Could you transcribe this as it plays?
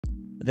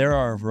There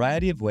are a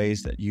variety of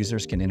ways that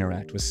users can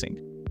interact with Sync.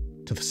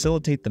 To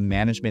facilitate the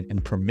management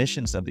and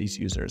permissions of these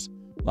users,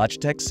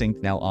 Logitech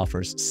Sync now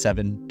offers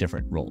 7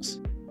 different roles.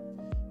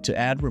 To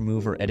add,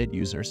 remove, or edit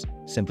users,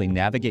 simply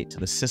navigate to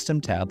the System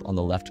tab on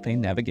the left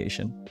pane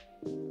navigation.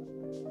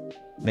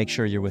 Make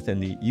sure you're within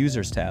the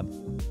Users tab,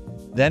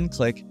 then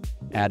click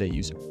Add a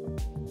User.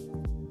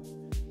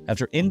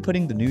 After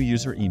inputting the new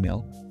user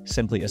email,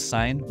 simply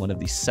assign one of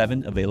the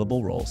 7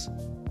 available roles,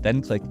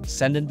 then click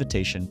Send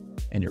Invitation,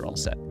 and you're all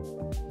set.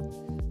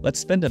 Let's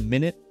spend a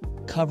minute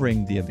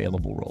covering the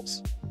available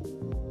roles.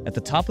 At the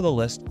top of the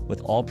list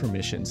with all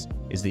permissions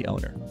is the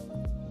owner.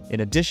 In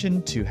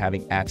addition to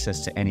having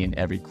access to any and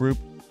every group,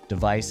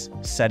 device,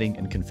 setting,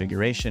 and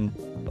configuration,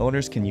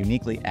 owners can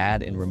uniquely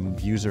add and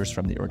remove users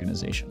from the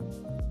organization.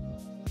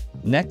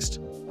 Next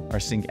are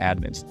Sync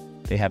admins.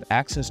 They have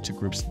access to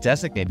groups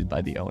designated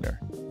by the owner,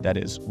 that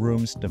is,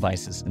 rooms,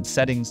 devices, and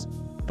settings,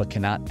 but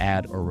cannot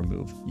add or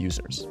remove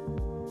users.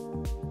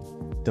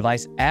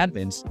 Device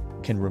admins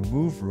can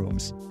remove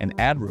rooms and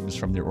add rooms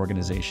from their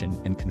organization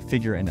and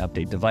configure and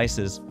update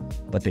devices,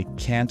 but they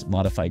can't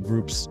modify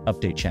groups,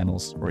 update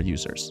channels, or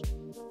users.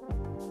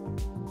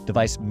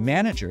 Device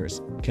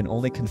managers can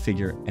only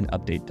configure and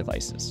update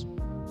devices.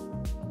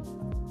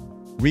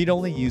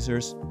 Read-only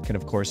users can,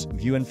 of course,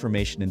 view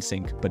information in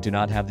Sync, but do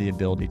not have the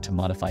ability to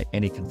modify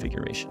any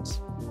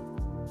configurations.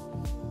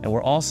 And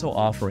we're also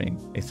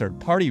offering a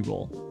third-party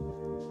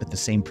role with the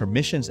same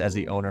permissions as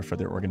the owner for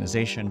their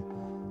organization,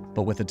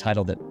 but with a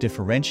title that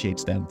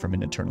differentiates them from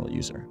an internal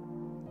user.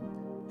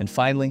 And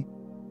finally,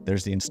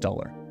 there's the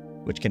installer,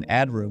 which can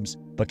add rooms,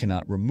 but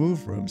cannot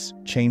remove rooms,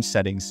 change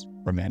settings,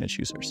 or manage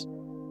users.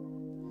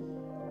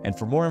 And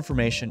for more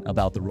information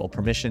about the role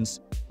permissions,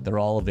 they're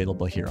all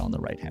available here on the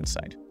right-hand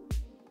side.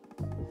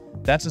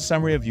 That's a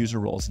summary of user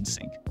roles in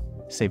Sync.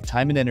 Save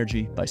time and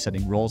energy by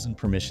setting roles and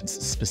permissions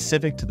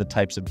specific to the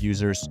types of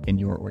users in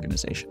your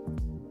organization.